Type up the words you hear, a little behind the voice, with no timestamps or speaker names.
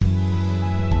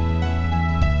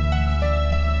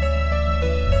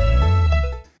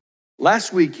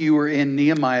Last week you were in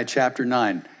Nehemiah chapter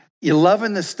 9. You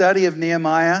loving the study of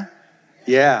Nehemiah?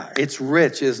 Yeah, it's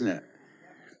rich, isn't it?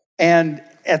 And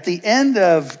at the end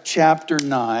of chapter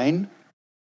 9,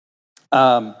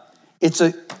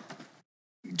 chapter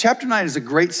 9 is a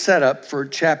great setup for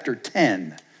chapter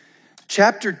 10.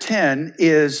 Chapter 10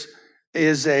 is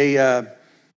a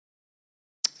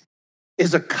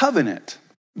covenant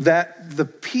that the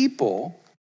people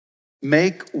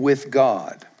make with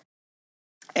God.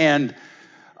 And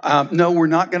no, we're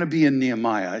not going to be in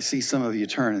Nehemiah. I see some of you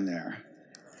turning there.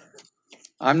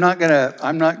 I'm not going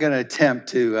to attempt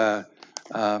to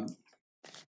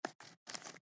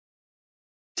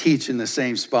teach in the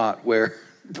same spot where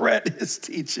Brett is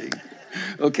teaching.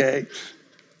 Okay.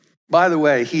 By the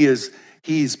way,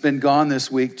 he's been gone this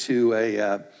week to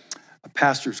a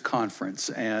pastor's conference,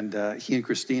 and he and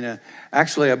Christina,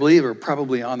 actually, I believe, are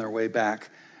probably on their way back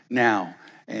now.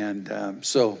 And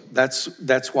so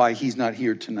that's why he's not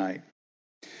here tonight.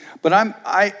 But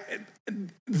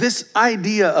this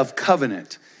idea of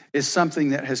covenant is something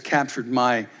that has captured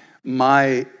my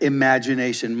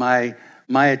imagination, my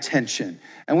attention.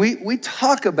 And we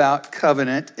talk about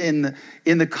covenant in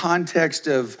the context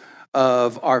of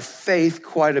our faith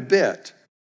quite a bit.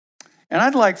 And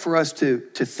I'd like for us to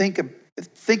think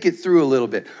it through a little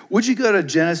bit. Would you go to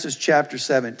Genesis chapter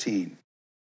 17?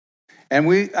 And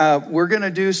we're going to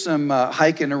do some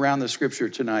hiking around the scripture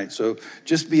tonight, so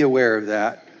just be aware of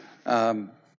that.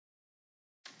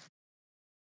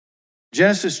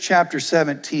 Genesis chapter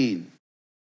 17.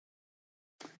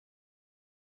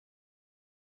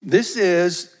 This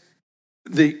is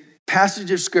the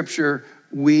passage of scripture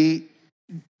we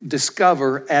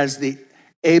discover as the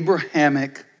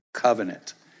Abrahamic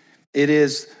covenant. It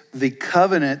is the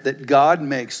covenant that God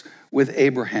makes with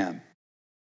Abraham.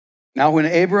 Now, when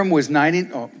Abram was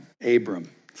 90, he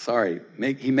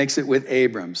makes it with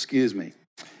Abram, excuse me.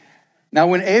 Now,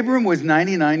 when Abram was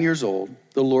 99 years old,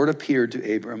 the Lord appeared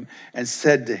to Abram and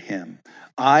said to him,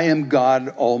 I am God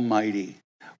Almighty.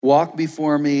 Walk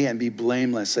before me and be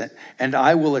blameless, and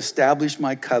I will establish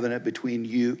my covenant between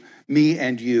me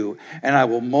and you, and I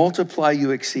will multiply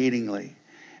you exceedingly.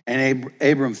 And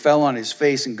Abram fell on his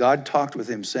face, and God talked with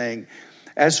him, saying,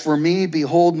 as for me,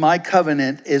 behold, my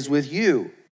covenant is with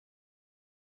you.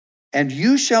 And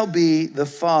you shall be the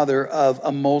father of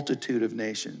a multitude of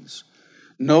nations.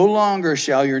 No longer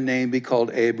shall your name be called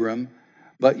Abram,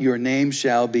 but your name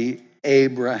shall be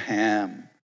Abraham.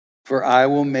 For I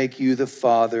will make you the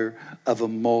father of a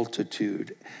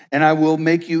multitude. And I will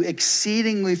make you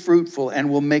exceedingly fruitful, and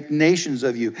will make nations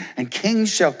of you, and kings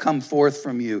shall come forth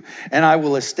from you. And I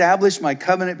will establish my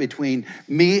covenant between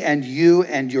me and you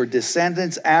and your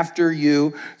descendants after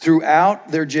you throughout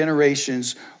their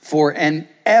generations for an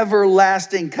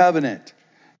everlasting covenant,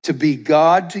 to be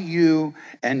God to you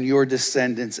and your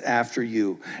descendants after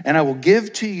you. And I will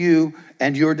give to you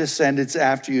and your descendants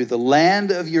after you the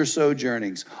land of your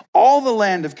sojournings, all the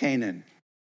land of Canaan,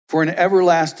 for an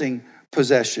everlasting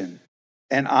possession.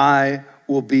 And I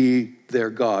will be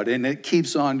their God. And it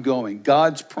keeps on going.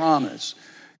 God's promise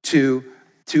to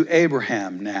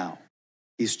Abraham now.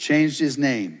 He's changed his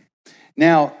name.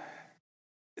 Now,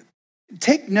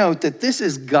 take note that this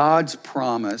is God's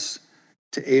promise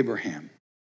to Abraham.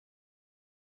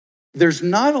 There's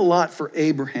not a lot for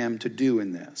Abraham to do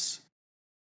in this.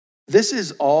 This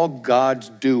is all God's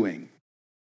doing.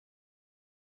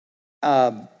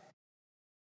 Go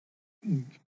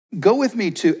with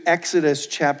me to Exodus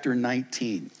chapter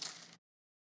 19.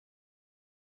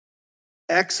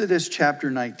 Exodus chapter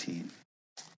 19.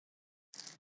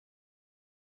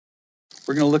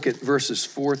 We're going to look at verses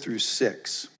 4 through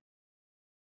 6.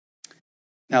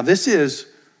 Now, this is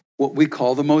what we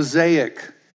call the Mosaic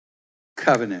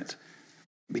covenant,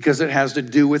 because it has to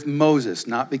do with Moses,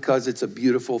 not because it's a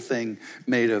beautiful thing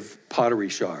made of pottery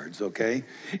shards, okay?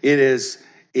 It is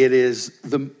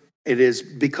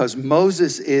because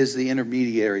Moses is the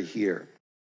intermediary here.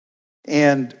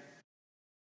 And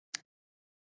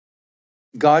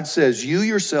God says, you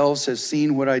yourselves have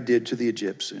seen what I did to the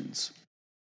Egyptians,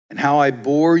 and how I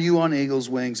bore you on eagle's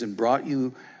wings and brought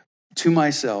you to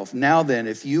myself. Now then,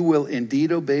 if you will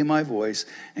indeed obey my voice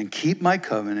and keep my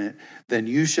covenant, then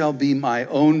you shall be my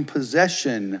own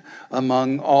possession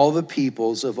among all the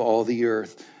peoples of all the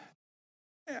earth.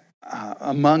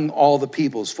 Among all the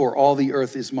peoples, for all the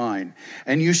earth is mine.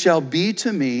 And you shall be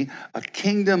to me a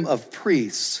kingdom of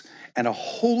priests and a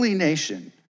holy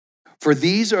nation. For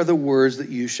these are the words that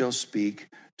you shall speak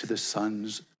to the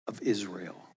sons of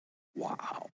Israel.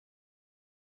 Wow.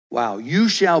 Wow, you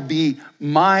shall be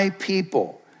my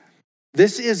people.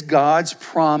 This is God's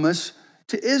promise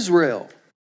to Israel.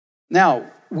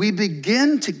 Now, we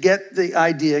begin to get the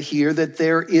idea here that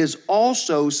there is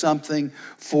also something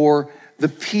for the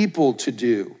people to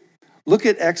do. Look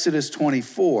at Exodus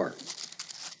 24.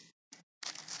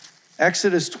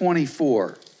 Exodus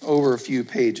 24, over a few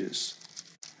pages.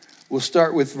 We'll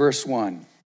start with verse 1.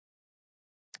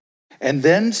 And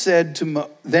then he said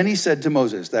to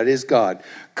Moses, that is God,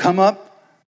 come up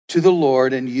to the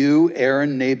Lord, and you,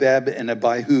 Aaron, Nadab, and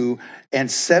Abihu,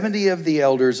 and 70 of the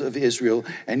elders of Israel,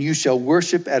 and you shall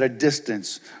worship at a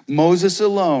distance. Moses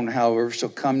alone, however, shall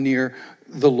come near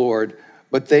the Lord,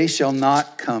 but they shall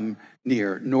not come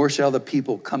near, nor shall the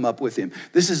people come up with him.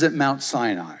 This is at Mount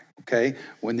Sinai, okay?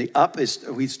 When the up is,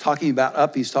 he's talking about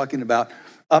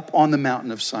up on the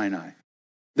mountain of Sinai.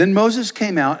 Then Moses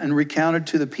came out and recounted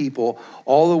to the people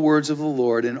all the words of the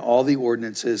Lord and all the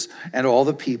ordinances, and all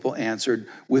the people answered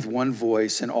with one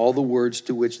voice, and all the words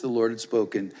to which the Lord had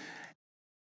spoken.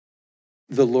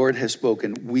 The Lord has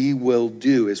spoken, we will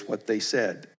do, is what they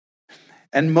said.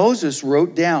 And Moses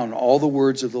wrote down all the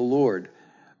words of the Lord.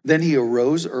 Then he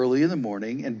arose early in the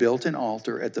morning and built an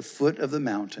altar at the foot of the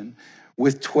mountain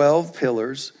with 12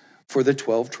 pillars for the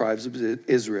 12 tribes of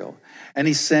Israel. And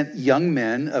he sent young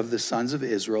men of the sons of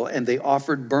Israel, and they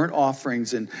offered burnt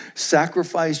offerings and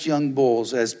sacrificed young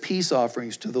bulls as peace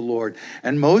offerings to the Lord.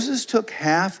 And Moses took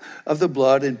half of the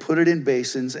blood and put it in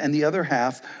basins, and the other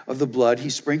half of the blood he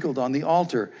sprinkled on the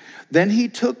altar. Then he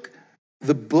took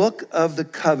the book of the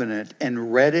covenant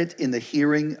and read it in the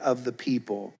hearing of the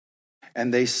people.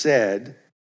 And they said,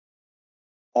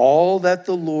 all that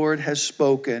the Lord has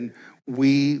spoken,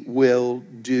 we will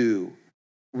do.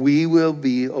 We will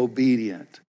be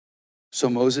obedient. So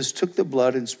Moses took the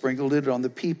blood and sprinkled it on the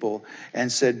people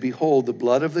and said, behold, the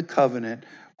blood of the covenant,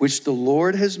 which the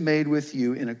Lord has made with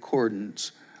you in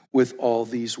accordance with all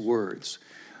these words.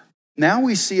 Now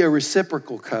we see a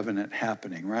reciprocal covenant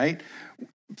happening, right?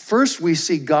 First, we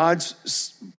see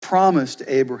God's promise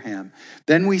to Abraham.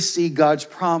 Then we see God's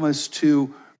promise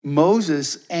to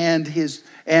Moses and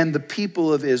the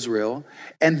people of Israel.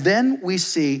 And then we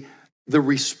see the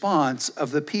response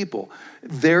of the people.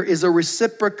 There is a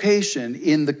reciprocation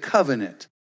in the covenant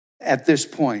at this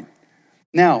point.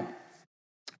 Now,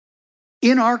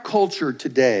 in our culture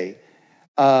today,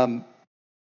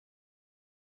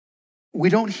 we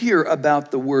don't hear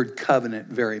about the word covenant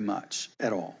very much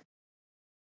at all.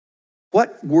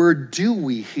 What word do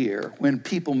we hear when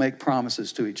people make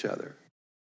promises to each other?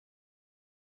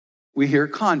 We hear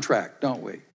contract, don't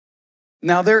we?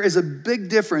 Now, there is a big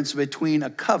difference between a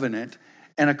covenant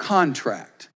and a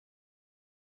contract.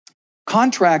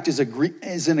 Contract is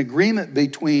an agreement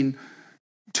between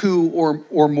two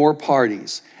or more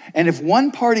parties. And if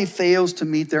one party fails to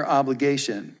meet their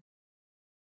obligation,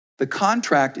 the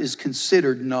contract is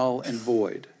considered null and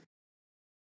void.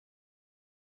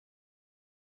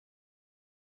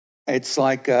 It's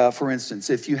like, for instance,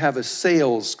 if you have a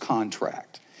sales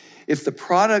contract, if the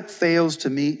product fails to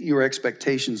meet your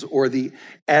expectations or the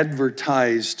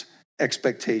advertised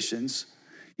expectations,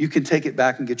 you can take it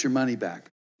back and get your money back.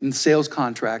 And the sales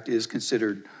contract is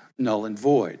considered null and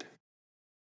void.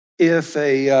 If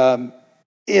a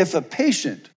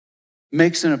patient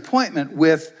makes an appointment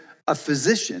with a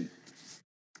physician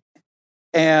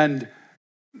and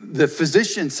the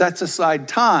physician sets aside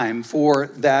time for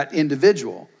that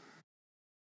individual,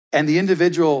 and the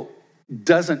individual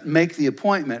doesn't make the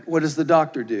appointment, what does the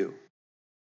doctor do?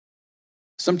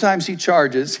 Sometimes he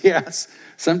charges, yes.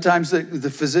 Sometimes the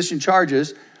physician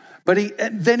charges, but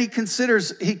then he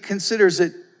considers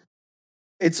it.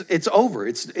 It's over.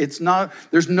 It's not.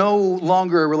 There's no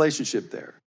longer a relationship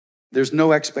there. There's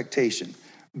no expectation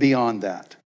beyond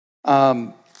that.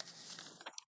 A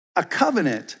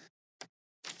covenant,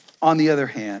 on the other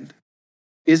hand,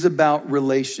 is about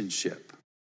relationship.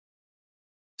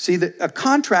 See, a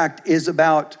contract is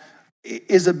about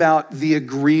the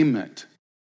agreement,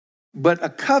 but a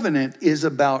covenant is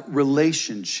about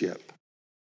relationship.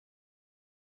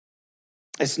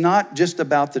 It's not just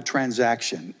about the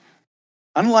transaction.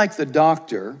 Unlike the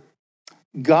doctor,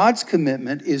 God's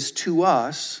commitment is to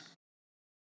us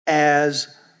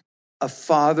as a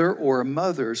father or a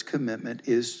mother's commitment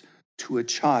is to a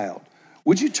child.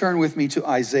 Would you turn with me to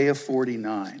Isaiah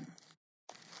 49?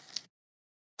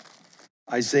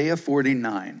 Isaiah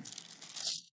 49.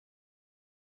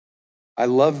 I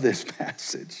love this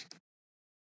passage.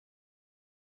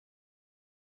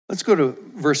 Let's go to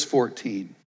verse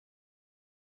 14.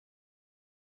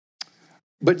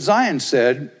 But Zion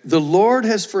said, the Lord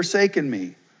has forsaken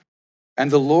me, and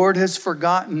the Lord has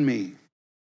forgotten me.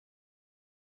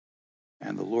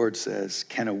 And the Lord says,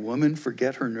 can a woman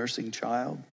forget her nursing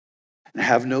child and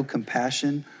have no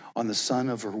compassion on the son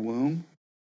of her womb?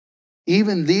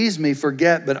 Even these may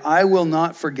forget, but I will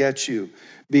not forget you.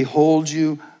 Behold,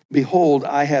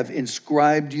 I have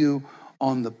inscribed you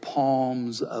on the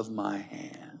palms of my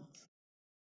hand.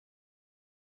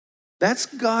 That's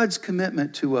God's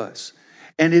commitment to us.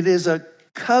 And it is a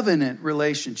covenant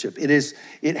relationship.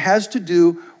 It has to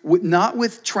do with, not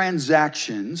with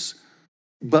transactions,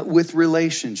 but with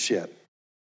relationship.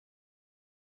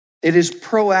 It is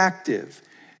proactive.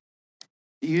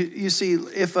 You see,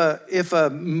 if a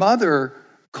mother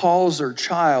calls her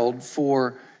child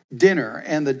for dinner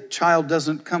and the child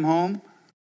doesn't come home,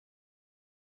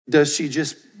 does she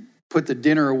just put the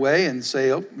dinner away and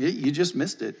say, oh, you just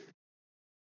missed it?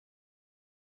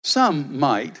 Some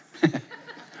might.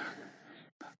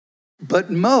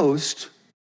 But most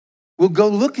will go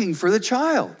looking for the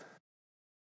child.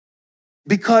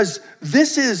 Because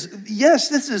this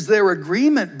is their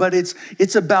agreement, but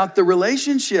it's about the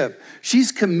relationship.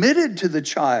 She's committed to the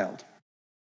child,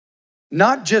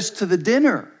 not just to the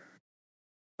dinner.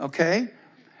 Okay?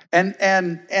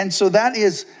 And so that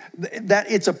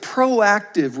it's a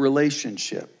proactive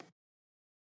relationship.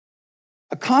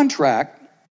 A contract,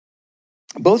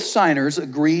 both signers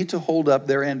agree to hold up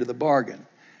their end of the bargain,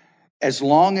 as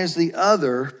long as the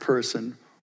other person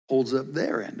holds up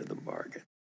their end of the bargain.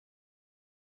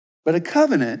 But a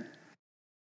covenant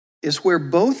is where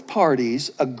both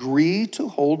parties agree to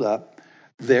hold up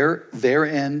their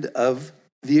end of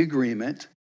the agreement,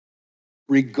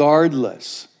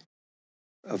 regardless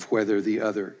of whether the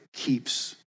other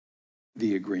keeps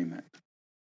the agreement.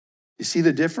 You see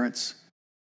the difference?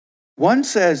 One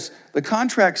says, the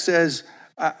contract says,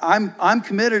 I'm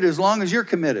committed as long as you're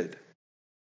committed.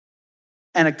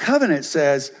 And a covenant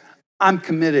says, I'm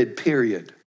committed,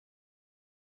 period,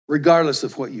 regardless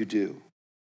of what you do.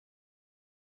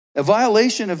 A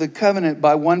violation of the covenant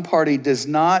by one party does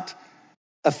not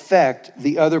affect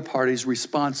the other party's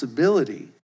responsibility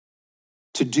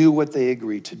to do what they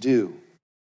agree to do.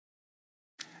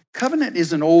 Covenant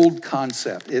is an old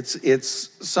concept.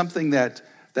 It's something that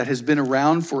has been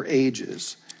around for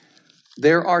ages.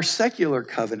 There are secular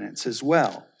covenants as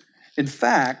well. In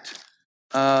fact,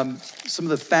 some of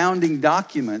the founding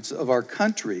documents of our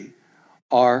country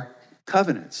are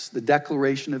covenants. The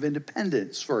Declaration of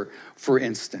Independence, for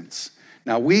instance.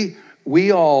 Now,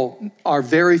 we all are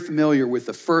very familiar with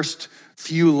the first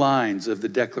few lines of the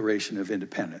Declaration of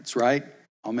Independence, right?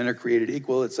 All men are created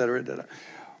equal, et cetera, et cetera.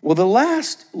 Well, the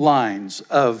last lines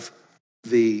of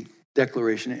the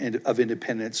Declaration of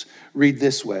Independence read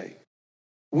this way: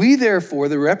 we, therefore,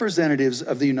 the representatives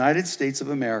of the United States of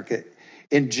America,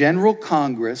 in General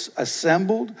Congress,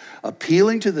 assembled,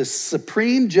 appealing to the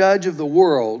Supreme Judge of the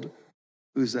world.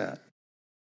 Who's that?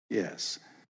 Yes.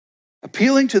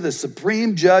 Appealing to the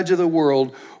Supreme Judge of the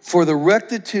world for the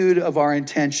rectitude of our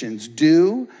intentions,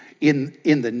 do in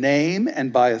the name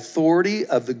and by authority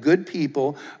of the good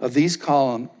people of these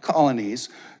colonies,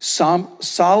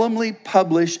 solemnly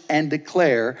publish and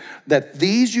declare that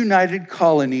these united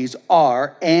colonies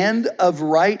are, and of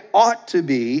right ought to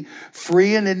be,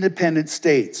 free and independent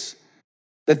states,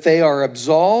 that they are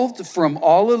absolved from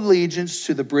all allegiance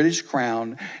to the British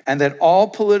Crown, and that all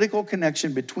political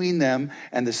connection between them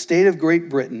and the state of Great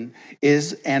Britain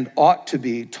is and ought to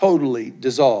be totally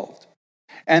dissolved.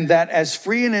 And that as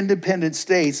free and independent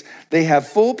states, they have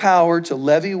full power to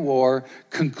levy war,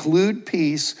 conclude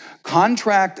peace,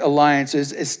 contract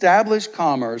alliances, establish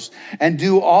commerce, and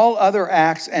do all other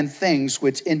acts and things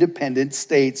which independent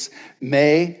states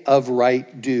may of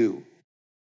right do.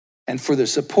 And for the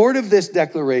support of this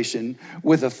declaration,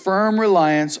 with a firm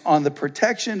reliance on the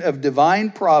protection of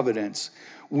divine providence,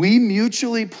 we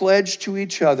mutually pledge to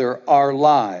each other our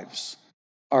lives,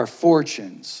 our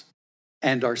fortunes,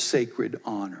 and our sacred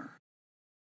honor.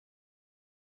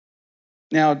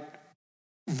 Now,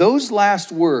 those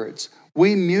last words,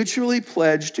 we mutually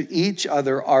pledge to each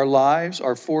other our lives,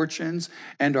 our fortunes,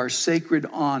 and our sacred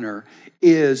honor,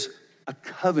 is a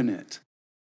covenant.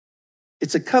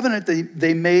 It's a covenant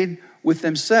they made with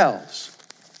themselves,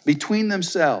 between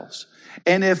themselves.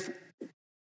 And if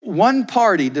one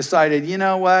party decided, you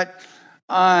know what,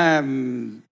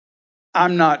 I'm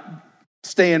not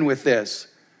staying with this,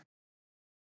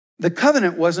 the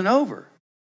covenant wasn't over.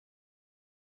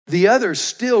 The others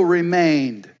still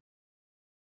remained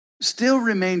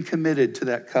committed to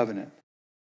that covenant.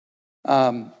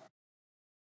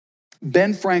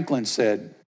 Ben Franklin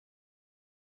said,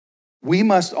 we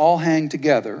must all hang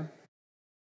together,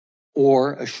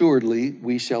 or assuredly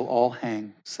we shall all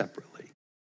hang separately.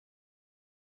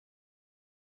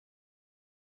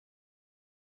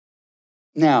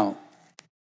 Now,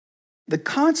 the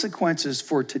consequences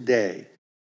for today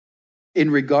in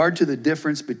regard to the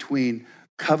difference between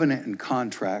covenant and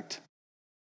contract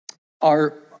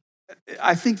are,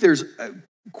 I think there's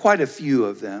quite a few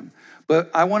of them, but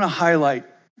I want to highlight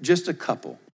just a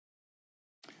couple.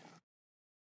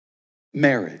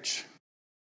 Marriage.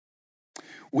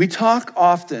 We talk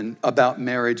often about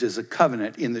marriage as a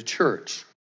covenant in the church.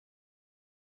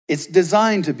 It's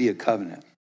designed to be a covenant.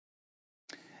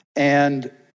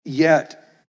 And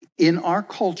yet, in our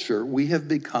culture, we have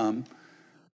become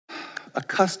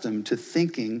accustomed to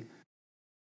thinking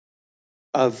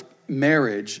of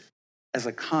marriage as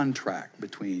a contract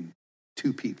between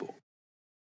two people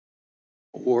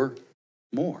or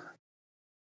more.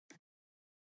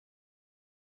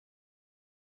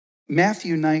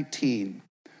 Matthew 19,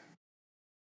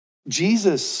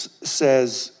 Jesus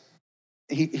says,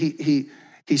 he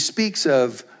speaks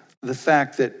of the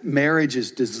fact that marriage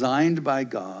is designed by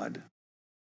God.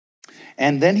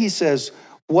 And then he says,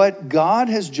 what God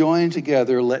has joined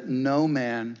together, let no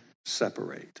man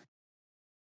separate.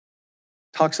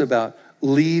 Talks about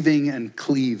leaving and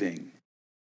cleaving.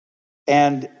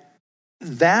 And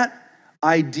that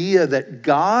idea that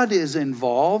God is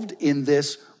involved in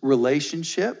this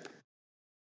relationship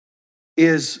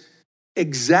is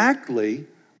exactly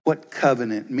what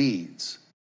covenant means.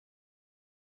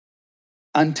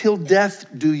 Until death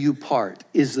do you part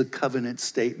is the covenant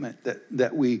statement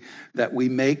that we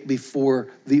make before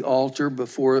the altar,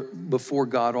 before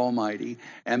God Almighty,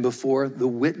 and before the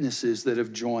witnesses that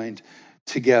have joined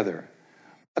together.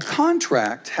 A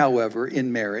contract, however,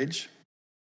 in marriage,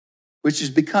 which is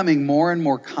becoming more and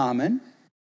more common,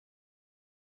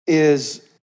 is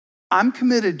I'm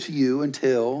committed to you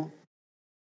until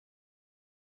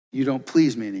you don't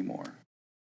please me anymore.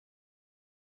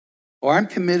 Or I'm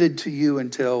committed to you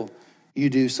until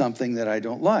you do something that I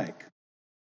don't like.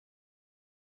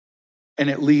 And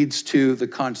it leads to the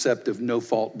concept of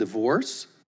no-fault divorce.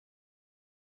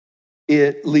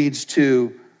 It leads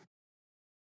to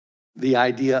the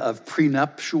idea of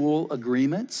prenuptial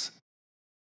agreements.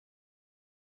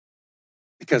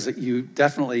 Because you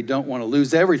definitely don't want to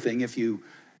lose everything if you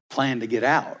plan to get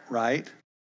out, right?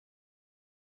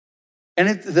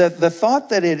 And the thought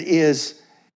that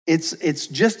it's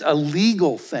just a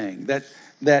legal thing,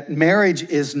 that marriage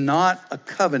is not a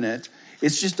covenant,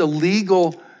 it's just a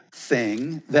legal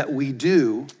thing that we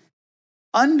do,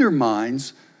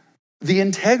 undermines the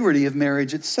integrity of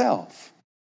marriage itself.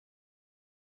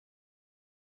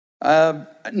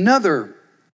 Another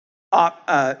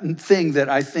thing that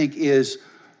I think is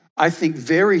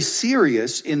very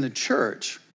serious in the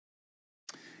church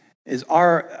is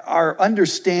our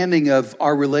understanding of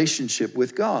our relationship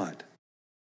with God.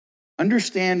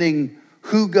 Understanding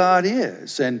who God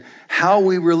is and how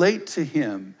we relate to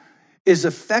him is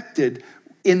affected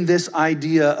in this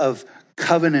idea of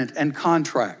covenant and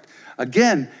contract.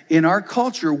 Again, in our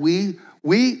culture, we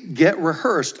get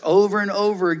rehearsed over and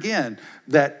over again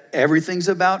that everything's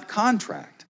about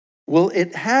contract. Well,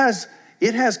 it has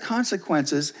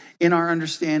consequences in our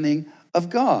understanding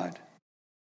of God.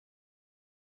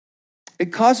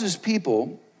 It causes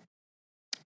people,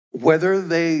 whether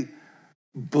they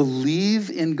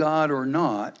believe in God or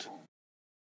not,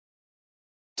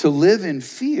 to live in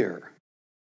fear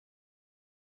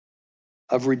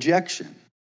of rejection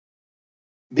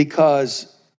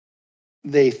because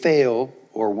they fail,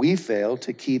 or we fail,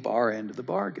 to keep our end of the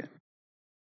bargain.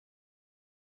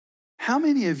 How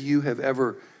many of you have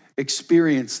ever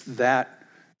experienced that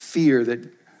fear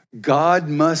that God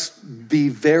must be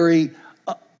very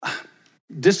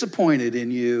disappointed in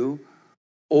you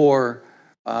or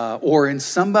in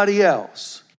somebody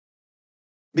else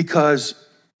because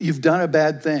you've done a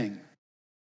bad thing?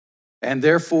 And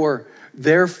therefore,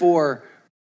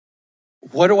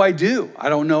 what do? I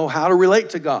don't know how to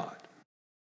relate to God.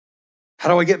 How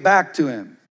do I get back to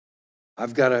him?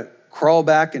 I've got to crawl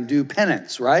back and do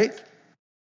penance, right?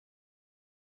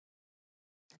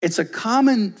 It's a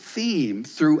common theme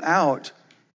throughout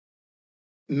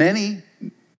many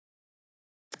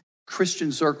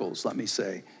Christian circles, let me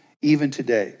say, even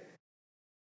today.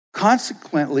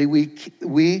 Consequently,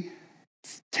 we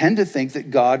tend to think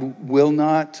that God will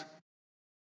not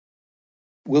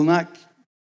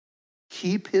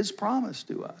keep his promise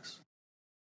to us.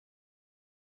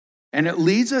 And it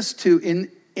leads us to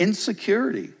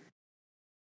insecurity.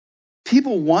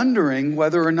 People wondering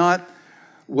whether or not,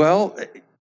 well,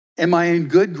 am I in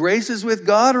good graces with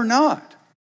God or not?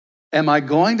 Am I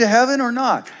going to heaven or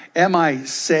not? Am I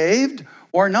saved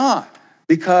or not?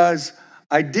 Because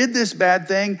I did this bad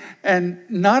thing, and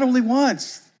not only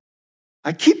once,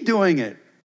 I keep doing it.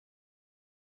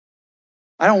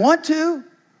 I don't want to,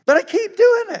 but I keep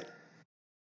doing it.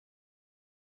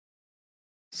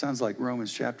 Sounds like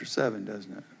Romans chapter 7,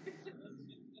 doesn't it?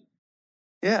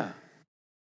 Yeah.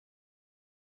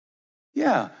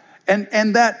 Yeah.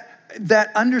 And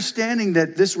that understanding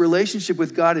that this relationship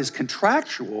with God is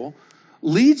contractual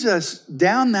leads us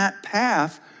down that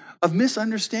path of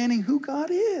misunderstanding who God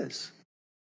is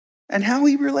and how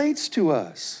he relates to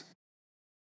us.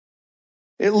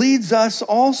 It leads us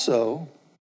also,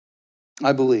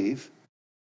 I believe,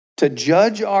 to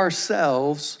judge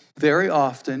ourselves very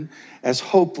often as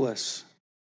hopeless,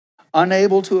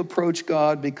 unable to approach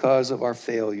God because of our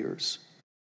failures,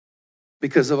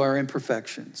 because of our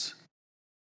imperfections.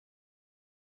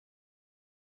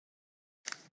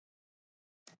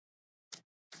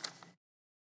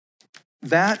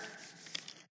 That,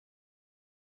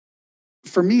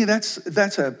 for me, that's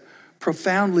a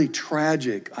profoundly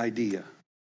tragic idea.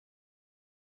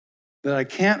 That I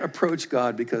can't approach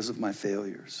God because of my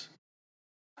failures.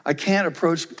 I can't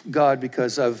approach God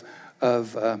because of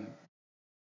the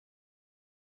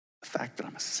fact that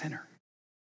I'm a sinner.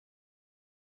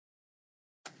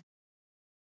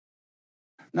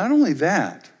 Not only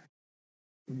that,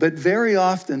 but very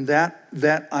often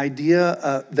that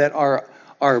idea that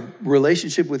our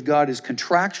relationship with God is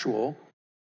contractual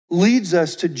leads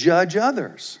us to judge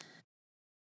others.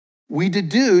 We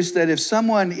deduce that if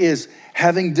someone is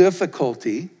having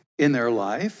difficulty in their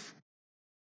life,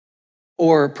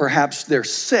 or perhaps they're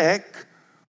sick,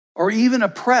 or even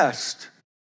oppressed,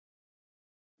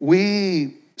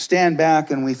 we stand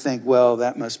back and we think, well,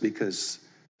 that must be because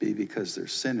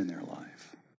there's sin in their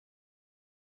life.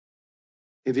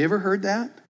 Have you ever heard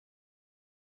that?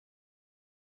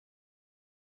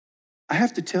 I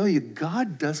have to tell you,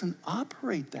 God doesn't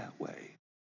operate that way.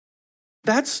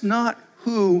 That's not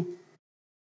who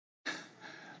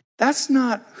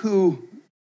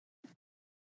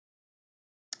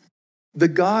the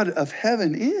God of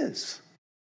heaven is.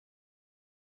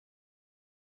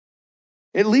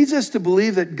 It leads us to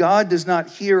believe that God does not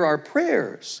hear our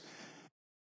prayers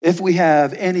if we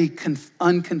have any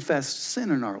unconfessed sin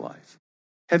in our life.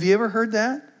 Have you ever heard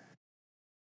that?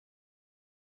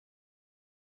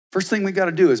 First thing we got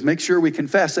to do is make sure we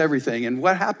confess everything. And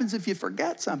what happens if you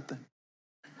forget something?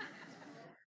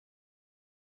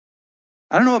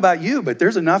 I don't know about you, but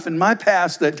there's enough in my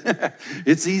past that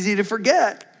it's easy to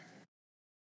forget.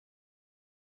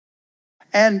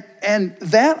 And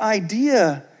that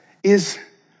idea is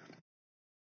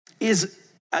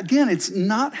again, it's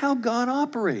not how God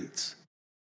operates.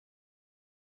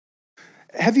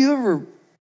 Have you ever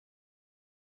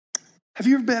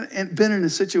been in a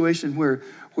situation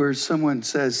where someone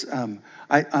says,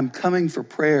 I'm coming for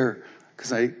prayer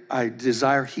because I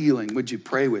desire healing. Would you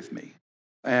pray with me?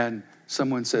 And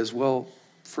someone says, well,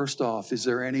 first off, is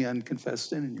there any unconfessed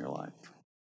sin in your life?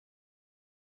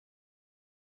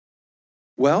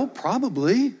 Well,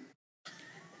 probably.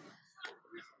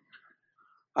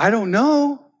 I don't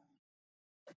know.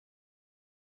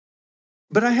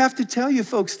 But I have to tell you,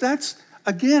 folks,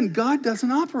 again, God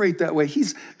doesn't operate that way.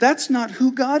 That's not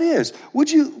who God is.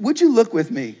 Would you look with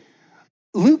me?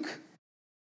 Luke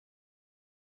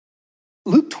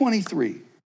 23.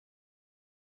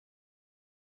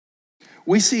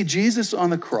 We see Jesus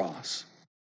on the cross.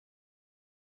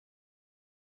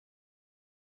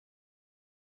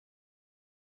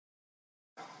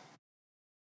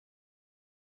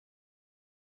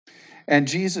 And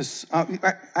Jesus,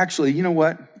 actually, you know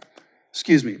what?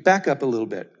 Excuse me, back up a little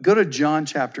bit. Go to John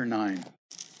chapter 9.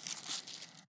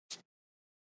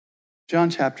 John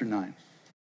chapter 9.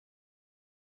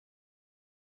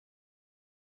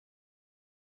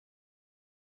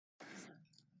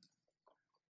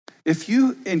 If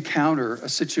you encounter a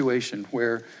situation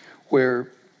where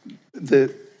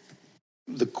the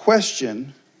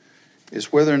question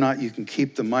is whether or not you can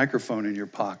keep the microphone in your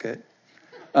pocket,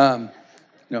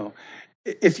 no.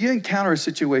 If you encounter a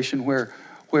situation where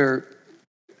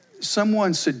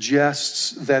someone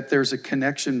suggests that there's a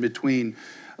connection between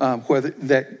whether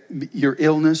that your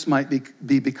illness might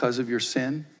be because of your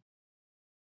sin,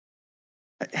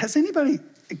 has anybody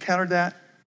encountered that?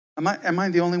 Am I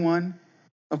the only one?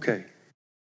 Okay.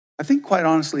 I think quite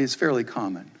honestly, it's fairly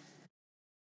common.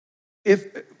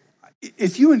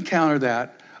 If you encounter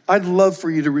that, I'd love for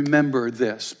you to remember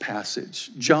this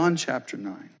passage, John chapter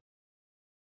 9,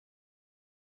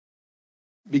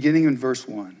 beginning in verse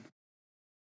 1.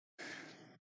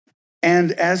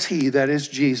 And as he, that is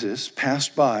Jesus,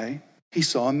 passed by, he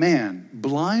saw a man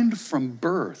blind from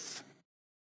birth.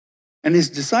 And his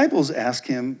disciples asked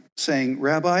him, saying,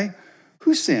 Rabbi,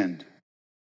 who sinned,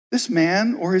 this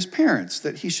man or his parents,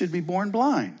 that he should be born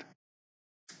blind?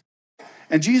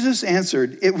 And Jesus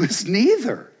answered, it was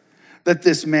neither that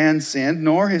this man sinned,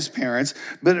 nor his parents,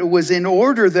 but it was in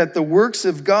order that the works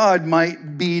of God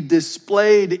might be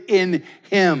displayed in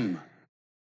him.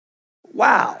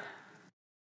 Wow.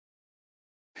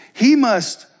 He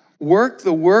must work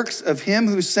the works of him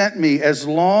who sent me work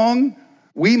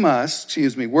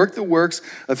the works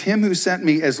of him who sent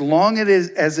me as long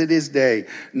as it is day.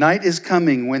 Night is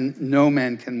coming when no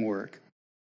man can work.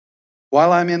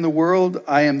 While I'm in the world,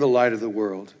 I am the light of the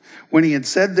world. When he had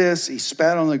said this, he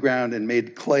spat on the ground and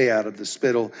made clay out of the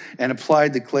spittle and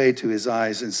applied the clay to his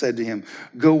eyes and said to him,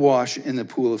 "Go wash in the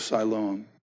pool of Siloam,"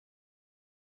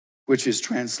 which is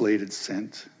translated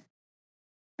sent.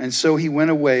 And so he went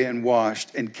away and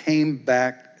washed and came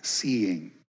back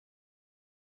seeing.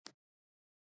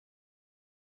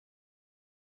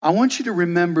 I want you to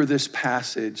remember this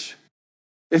passage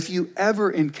if you ever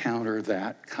encounter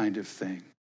that kind of thing.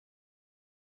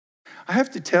 I have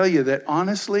to tell you that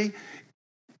honestly,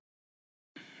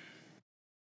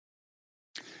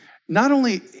 not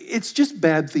only, it's just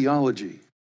bad theology.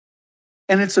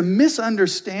 And it's a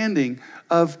misunderstanding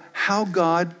of how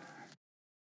God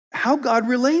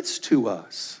relates to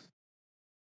us.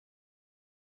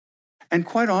 And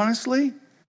quite honestly,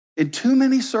 in too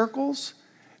many circles,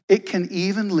 it can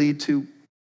even lead to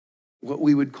what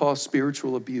we would call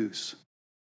spiritual abuse,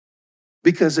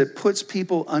 because it puts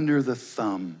people under the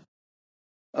thumb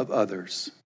of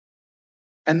others.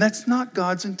 And that's not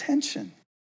God's intention.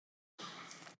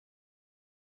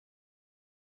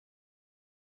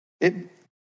 It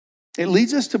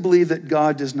leads us to believe that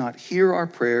God does not hear our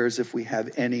prayers if we have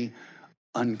any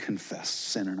unconfessed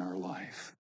sin in our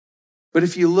life. But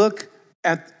if you look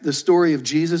at the story of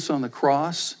Jesus on the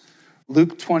cross,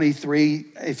 Luke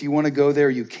 23, if you want to go there,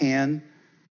 you can.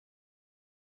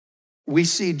 We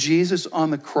see Jesus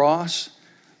on the cross,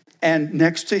 and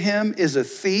next to him is a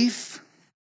thief.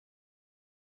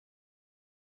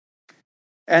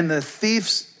 And the thief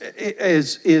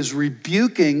is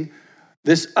rebuking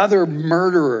this other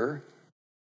murderer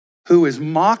who is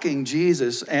mocking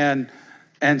Jesus and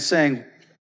saying,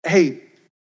 "Hey,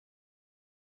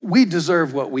 we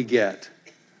deserve what we get,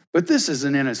 but this is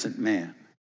an innocent man.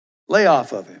 Lay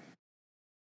off of him."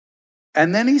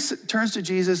 And then he turns to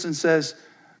Jesus and says,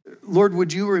 "Lord,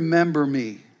 would you remember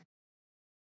me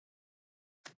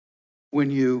when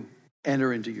you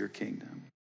enter into your kingdom?"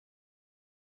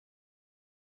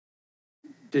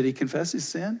 Did he confess his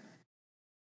sin?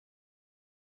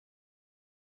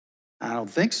 I don't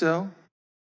think so.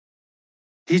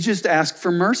 He just asked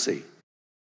for mercy.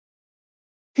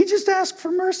 He just asked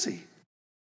for mercy.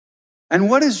 And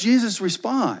what is Jesus'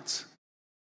 response?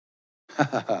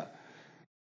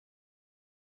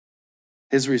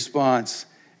 His response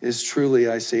is, "Truly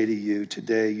I say to you,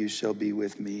 today you shall be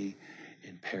with me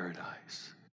in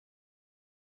paradise."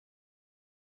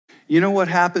 You know what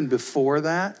happened before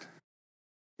that?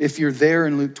 If you're there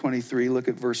in Luke 23, look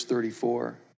at verse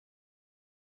 34.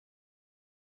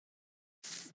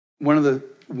 One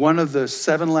of the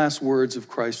 7 last words of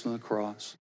Christ on the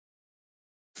cross.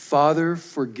 "Father,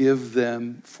 forgive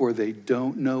them, for they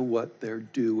don't know what they're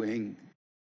doing."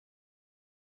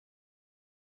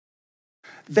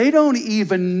 They don't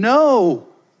even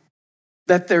know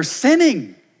that they're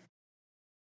sinning.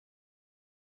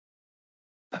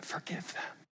 But forgive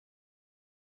them.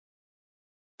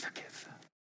 Forgive them.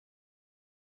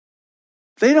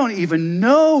 They don't even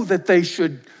know that they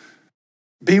should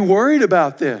be worried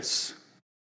about this.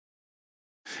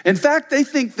 In fact, they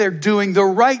think they're doing the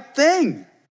right thing.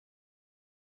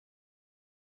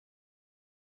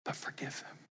 But forgive them.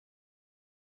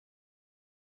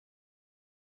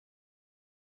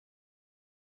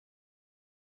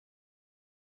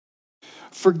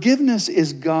 Forgiveness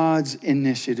is God's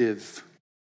initiative.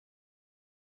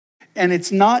 And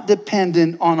it's not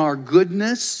dependent on our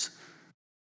goodness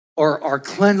or our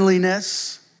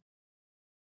cleanliness.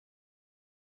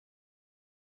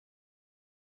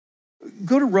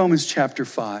 Go to Romans chapter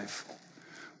 5.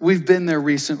 We've been there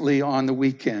recently on the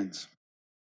weekends.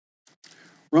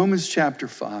 Romans chapter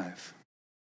 5.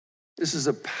 This is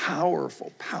a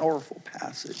powerful, powerful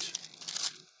passage.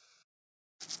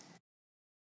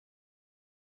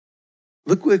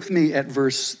 Look with me at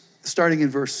starting in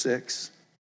verse 6.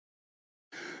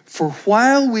 "For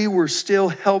while we were still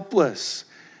helpless,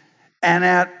 and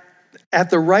at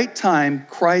the right time,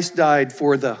 Christ died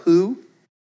for the" who?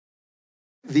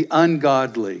 "The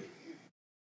ungodly.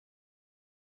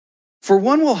 For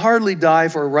one will hardly die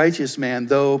for a righteous man,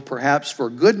 though perhaps for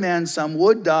a good man some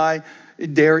would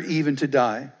dare even to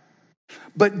die.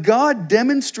 But God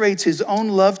demonstrates his own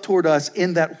love toward us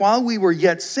in that while we were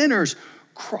yet sinners,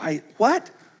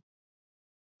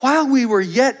 While we were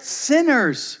yet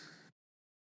sinners,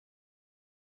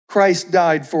 Christ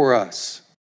died for us.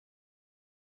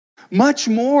 Much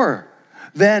more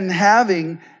than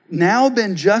having now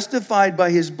been justified by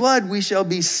his blood, we shall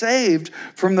be saved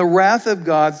from the wrath of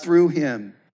God through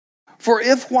him. For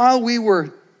if while we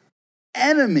were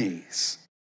enemies,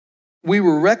 we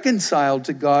were reconciled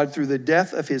to God through the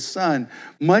death of his Son,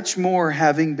 much more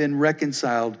having been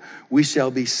reconciled, we shall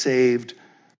be saved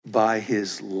by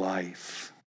his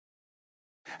life.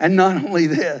 And not only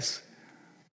this,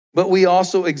 but we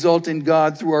also exult in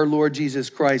God through our Lord Jesus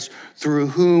Christ, through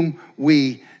whom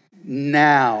we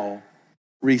now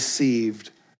received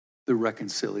the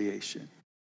reconciliation.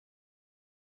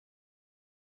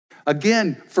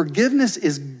 Again, forgiveness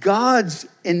is God's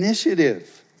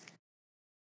initiative.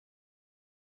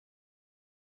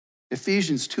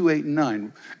 Ephesians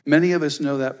 2:8-9. Many of us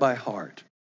know that by heart,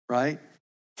 right?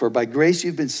 For by grace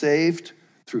you've been saved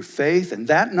through faith, and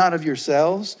that not of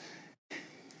yourselves.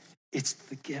 It's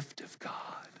the gift of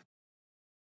God.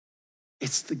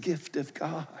 It's the gift of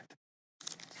God.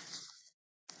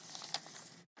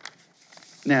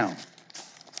 Now,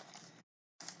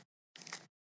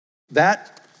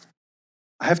 that,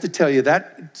 I have to tell you,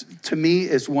 that to me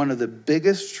is one of the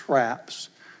biggest traps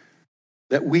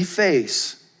that we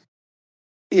face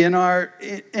in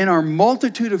our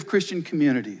multitude of Christian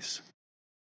communities.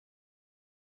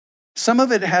 Some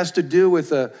of it has to do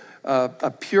with a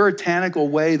puritanical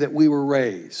way that we were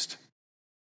raised.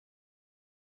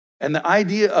 And the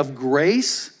idea of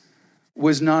grace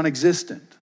was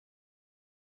non-existent.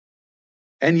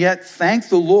 And yet, thank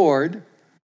the Lord,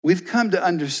 we've come to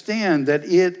understand that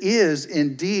it is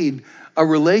indeed a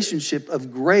relationship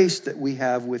of grace that we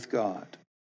have with God.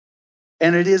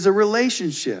 And it is a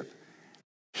relationship.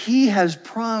 He has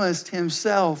promised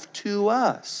himself to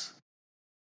us.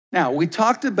 Now, we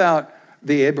talked about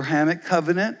the Abrahamic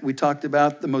covenant. We talked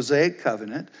about the Mosaic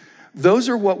covenant. Those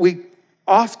are what we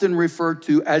often refer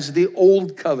to as the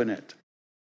Old Covenant.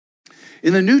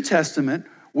 In the New Testament,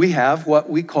 we have what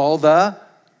we call the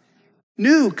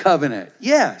New Covenant.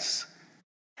 Yes.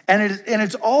 And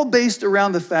it's all based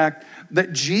around the fact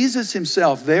that Jesus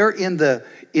himself, there in the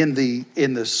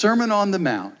Sermon on the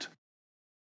Mount,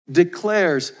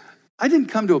 declares, I didn't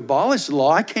come to abolish the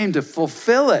law, I came to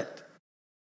fulfill it.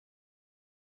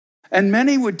 And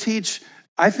many would teach,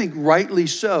 I think rightly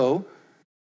so,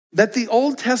 that the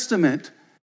Old Testament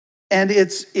and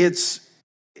its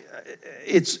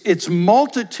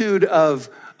multitude of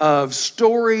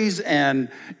stories and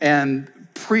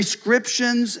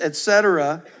prescriptions,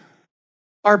 etc.,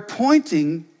 are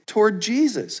pointing toward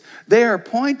Jesus. They are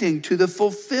pointing to the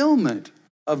fulfillment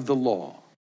of the law.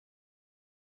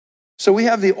 So we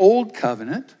have the Old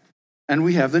Covenant and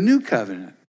we have the New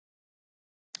Covenant.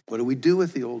 What do we do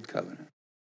with the Old Covenant?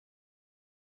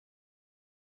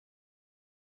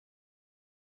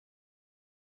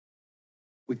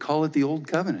 We call it the Old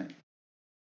Covenant.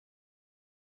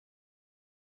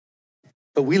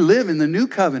 But we live in the New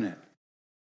Covenant.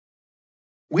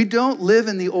 We don't live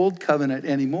in the Old Covenant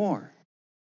anymore.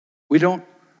 We're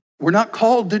not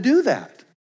called to do that.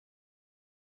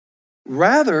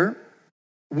 Rather,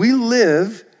 we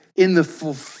live in the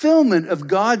fulfillment of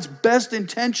God's best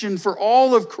intention for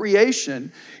all of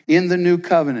creation in the New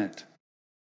Covenant.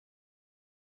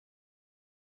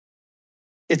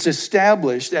 It's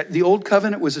established, the Old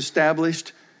Covenant was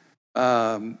established,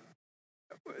 the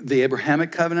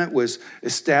Abrahamic covenant was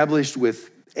established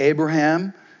with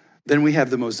Abraham. Then we have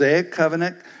the Mosaic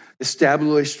covenant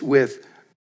established with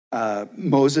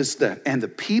Moses and the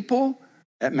people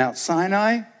at Mount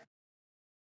Sinai.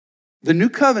 The New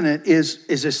Covenant is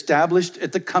established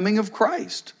at the coming of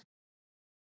Christ.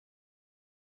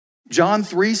 John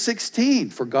 3:16,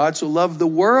 for God so loved the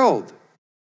world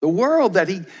that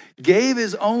he gave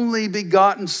his only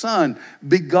begotten Son,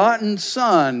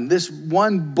 this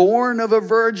one born of a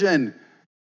virgin,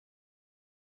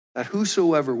 that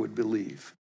whosoever would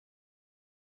believe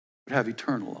would have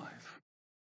eternal life.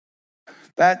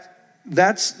 That's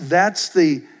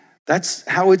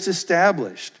how it's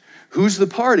established. Who's the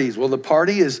parties? Well, the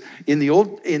party is in the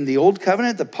old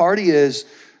covenant, the party is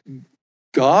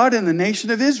God and the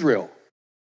nation of Israel.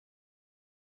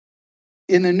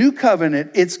 In the New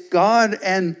Covenant, it's God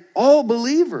and all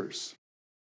believers,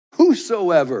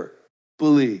 whosoever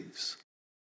believes.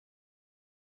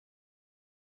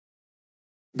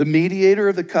 The mediator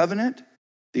of the covenant,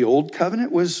 the Old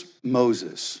Covenant, was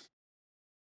Moses.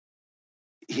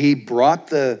 He brought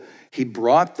the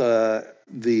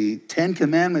 10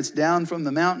 Commandments down from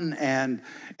the mountain and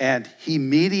he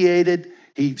mediated,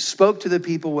 he spoke to the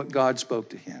people what God spoke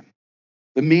to him.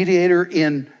 The mediator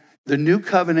in the New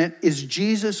Covenant is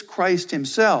Jesus Christ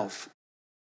himself.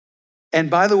 And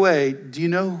by the way, do you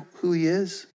know who he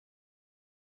is?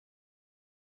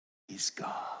 He's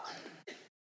God.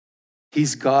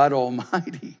 He's God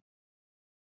Almighty.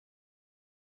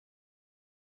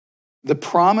 The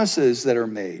promises that are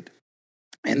made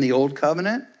in the Old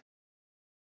Covenant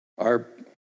are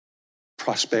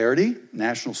prosperity,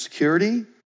 national security,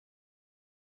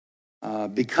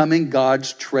 becoming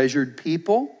God's treasured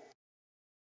people.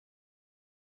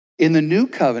 In the New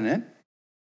Covenant,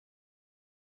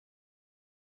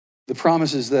 the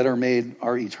promises that are made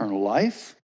are eternal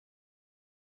life,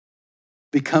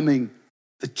 becoming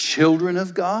the children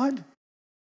of God.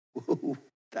 Whoa,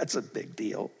 that's a big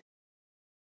deal.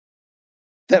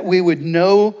 That we would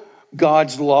know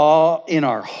God's law in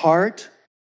our heart,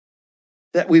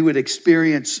 that we would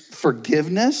experience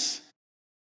forgiveness,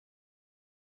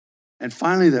 and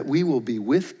finally, that we will be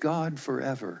with God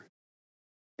forever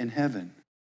in heaven.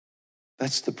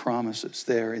 That's the promises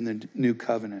there in the New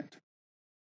Covenant.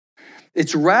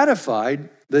 It's ratified,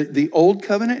 the Old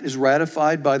Covenant is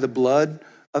ratified by the blood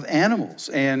of animals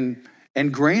and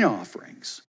grain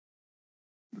offerings.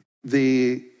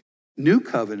 The New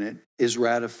Covenant is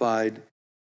ratified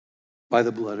by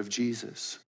the blood of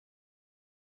Jesus.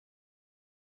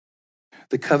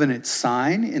 The covenant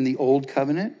sign in the Old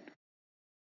Covenant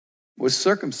was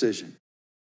circumcision.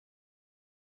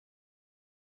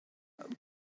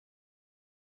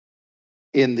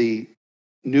 In the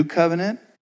New Covenant,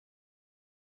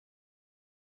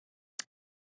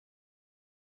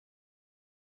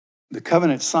 the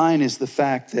covenant sign is the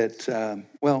fact that,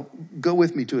 go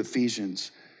with me to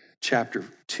Ephesians chapter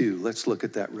 2. Let's look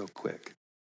at that real quick.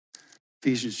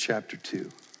 Ephesians chapter 2.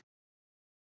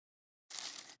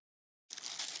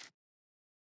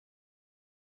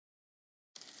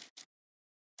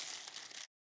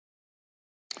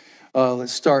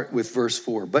 Let's start with verse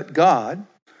 4. But God,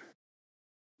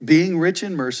 being rich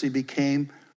in mercy,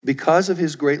 because of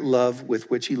his great love with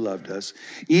which he loved us,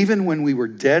 even when we were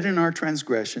dead in our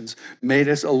transgressions, made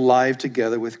us alive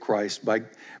together with Christ.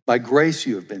 By grace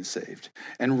you have been saved,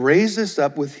 and raised us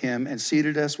up with him and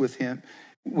seated us with him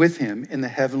in the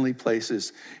heavenly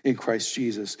places in Christ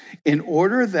Jesus, in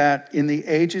order that in the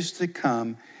ages to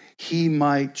come he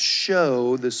might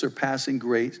show the surpassing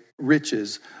great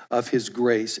riches of his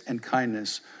grace and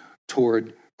kindness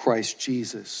toward Christ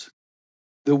Jesus.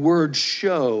 The word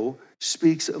show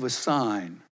speaks of a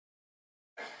sign.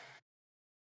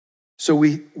 So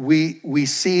we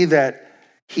see that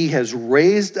he has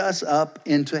raised us up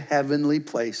into heavenly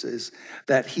places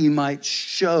that he might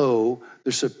show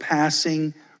the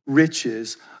surpassing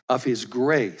riches of his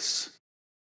grace.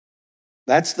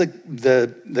 That's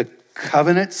the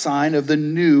covenant sign of the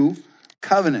New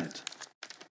Covenant.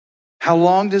 How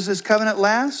long does this covenant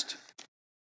last?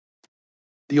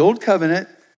 The Old Covenant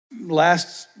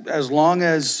lasts as long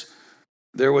as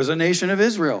there was a nation of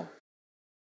Israel.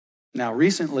 Now,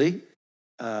 recently,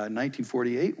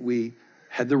 1948, we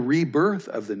had the rebirth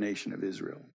of the nation of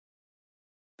Israel.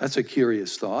 That's a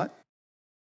curious thought.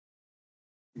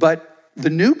 But the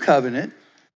New Covenant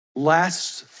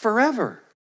lasts forever.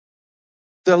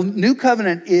 The New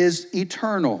Covenant is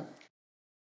eternal.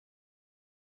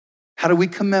 How do we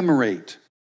commemorate?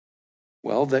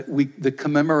 Well, the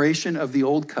commemoration of the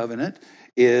Old Covenant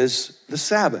is the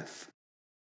Sabbath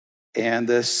and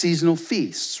the seasonal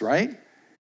feasts, right?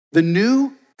 The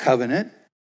New Covenant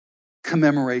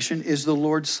commemoration is the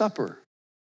Lord's Supper,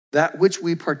 that which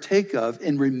we partake of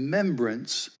in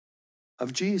remembrance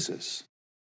of Jesus.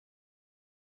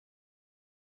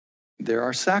 There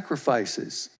are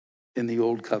sacrifices in the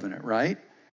Old Covenant, right?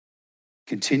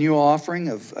 Continual offering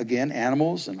of, again,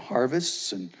 animals and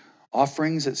harvests and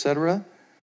offerings, etc.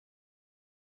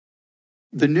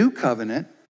 The New Covenant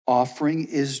offering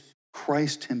is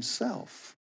Christ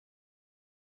himself.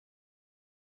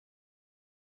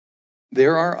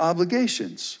 There are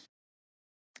obligations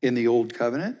in the Old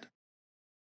Covenant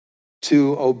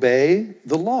to obey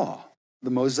the law,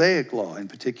 the Mosaic law in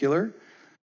particular.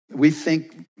 We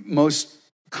think most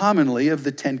commonly of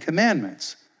the Ten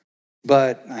Commandments.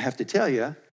 But I have to tell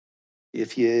you,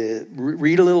 if you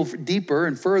read a little deeper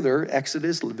and further,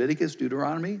 Exodus, Leviticus,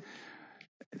 Deuteronomy,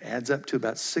 it adds up to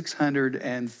about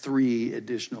 603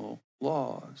 additional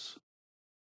laws.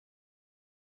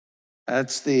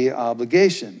 That's the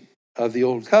obligation of the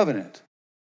Old Covenant.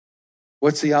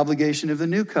 What's the obligation of the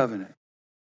New Covenant?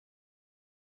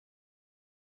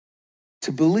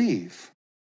 To believe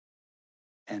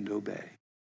and obey.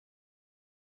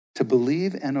 To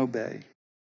believe and obey.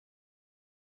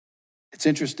 It's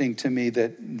interesting to me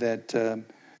that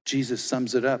Jesus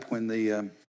sums it up when the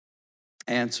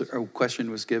answer or question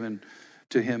was given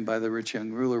to him by the rich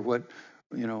young ruler.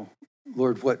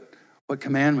 Lord, what What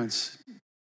commandments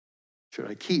should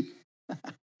I keep?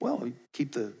 Well,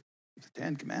 keep the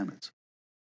 10 commandments.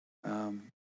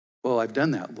 Well, I've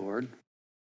done that, Lord.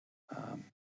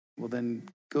 Well, then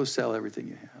go sell everything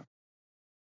you have.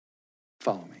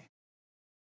 Follow me.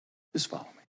 Just follow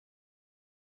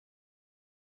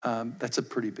me. That's a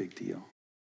pretty big deal.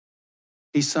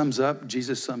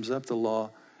 Jesus sums up the law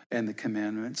and the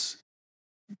commandments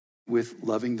with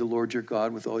loving the Lord your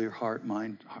God with all your heart,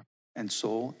 mind, and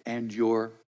soul, and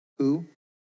your who?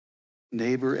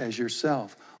 Neighbor as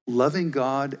yourself. Loving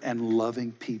God and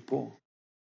loving people.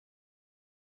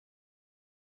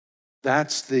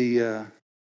 That's the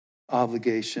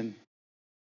obligation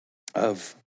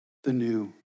of the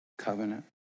new covenant.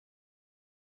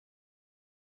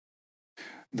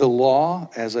 The law,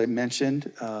 as I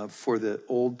mentioned, for the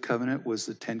old covenant was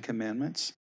the 10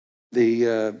 commandments.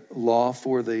 The law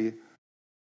for the,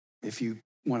 if you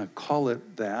want to call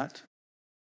it that,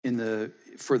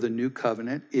 for the new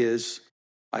covenant is,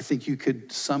 I think you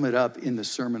could sum it up in the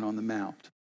Sermon on the Mount.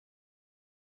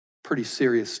 Pretty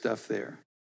serious stuff there.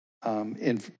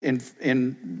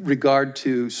 In regard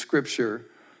to Scripture,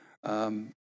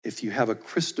 if you have a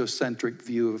Christocentric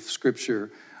view of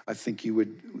Scripture, I think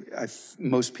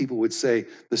most people would say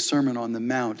the Sermon on the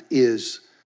Mount is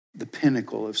the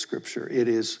pinnacle of Scripture. It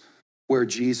is where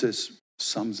Jesus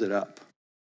sums it up.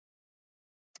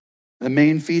 The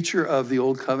main feature of the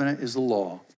Old Covenant is the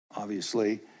law,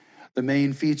 obviously. The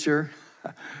main feature,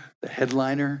 the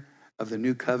headliner of the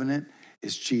New Covenant,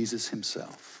 is Jesus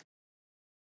himself.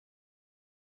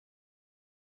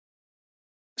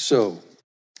 So,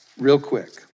 real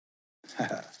quick.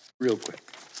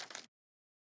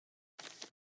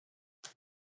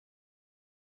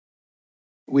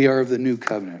 We are of the New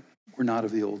Covenant. We're not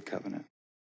of the Old Covenant.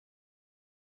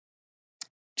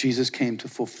 Jesus came to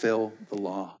fulfill the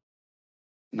law,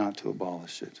 not to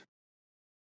abolish it.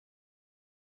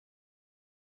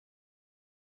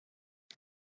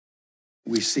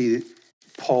 We see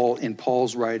in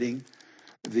Paul's writing,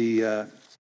 the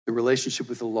relationship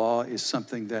with the law is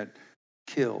something that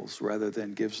kills rather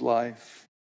than gives life.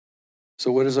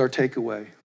 So what is our takeaway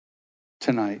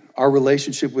tonight? Our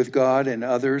relationship with God and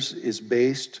others is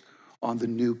based on the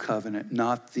new covenant,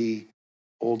 not the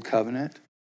old covenant,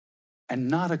 and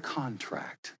not a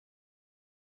contract.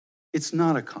 It's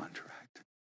not a contract.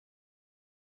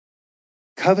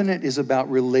 Covenant is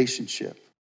about relationship.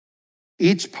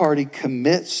 Each party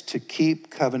commits to keep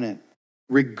covenant,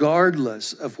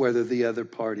 regardless of whether the other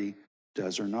party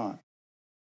does or not.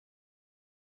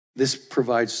 This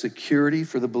provides security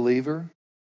for the believer.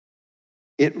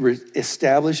 It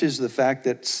establishes the fact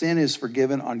that sin is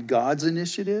forgiven on God's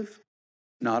initiative,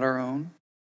 not our own.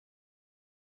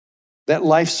 That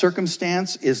life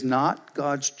circumstance is not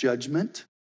God's judgment,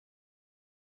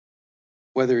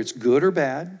 whether it's good or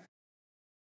bad.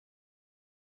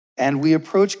 And we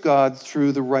approach God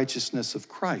through the righteousness of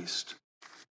Christ,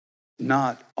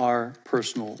 not our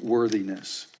personal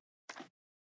worthiness.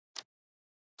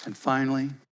 And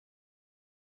finally,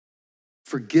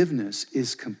 forgiveness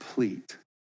is complete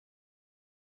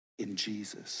in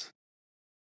Jesus,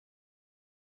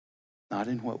 not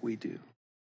in what we do,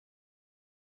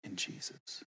 in Jesus.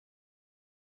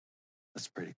 Let's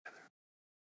pray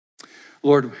together.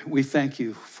 Lord, we thank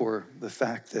you for the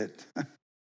fact that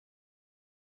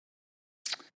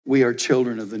we are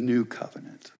children of the new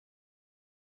covenant.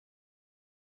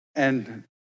 And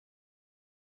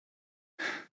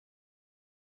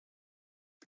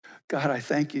God, I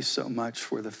thank you so much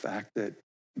for the fact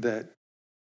that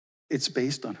it's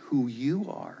based on who you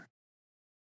are.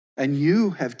 And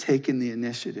you have taken the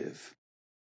initiative.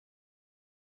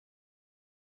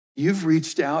 You've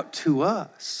reached out to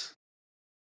us.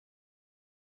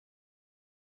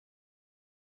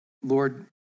 Lord,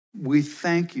 we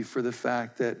thank you for the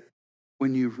fact that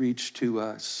when you reach to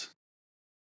us,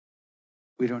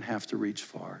 we don't have to reach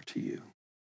far to you.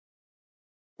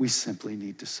 We simply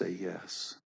need to say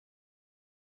yes.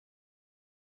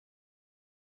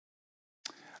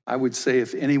 I would say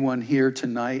if anyone here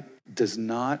tonight does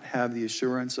not have the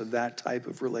assurance of that type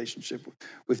of relationship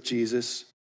with Jesus,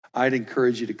 I'd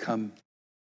encourage you to come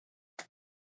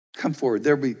forward.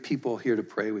 There'll be people here to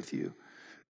pray with you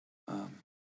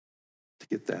to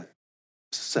get that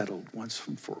settled once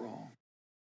and for all.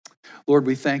 Lord,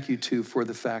 we thank you too for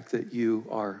the fact that you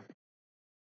are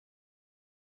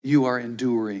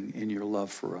enduring in your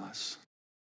love for us.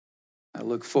 I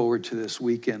look forward to this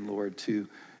weekend, Lord, to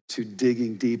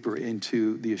digging deeper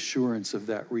into the assurance of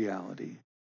that reality.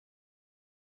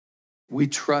 We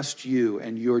trust you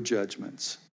and your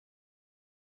judgments.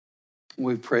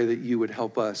 We pray that you would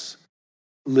help us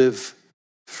live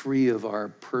free of our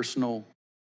personal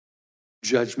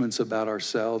judgments about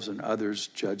ourselves and others'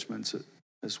 judgments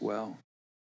as well.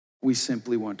 We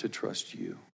simply want to trust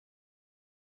you.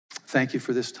 Thank you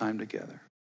for this time together.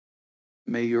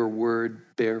 May your word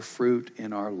bear fruit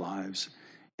in our lives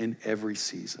in every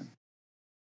season.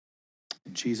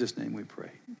 In Jesus' name we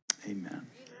pray. Amen.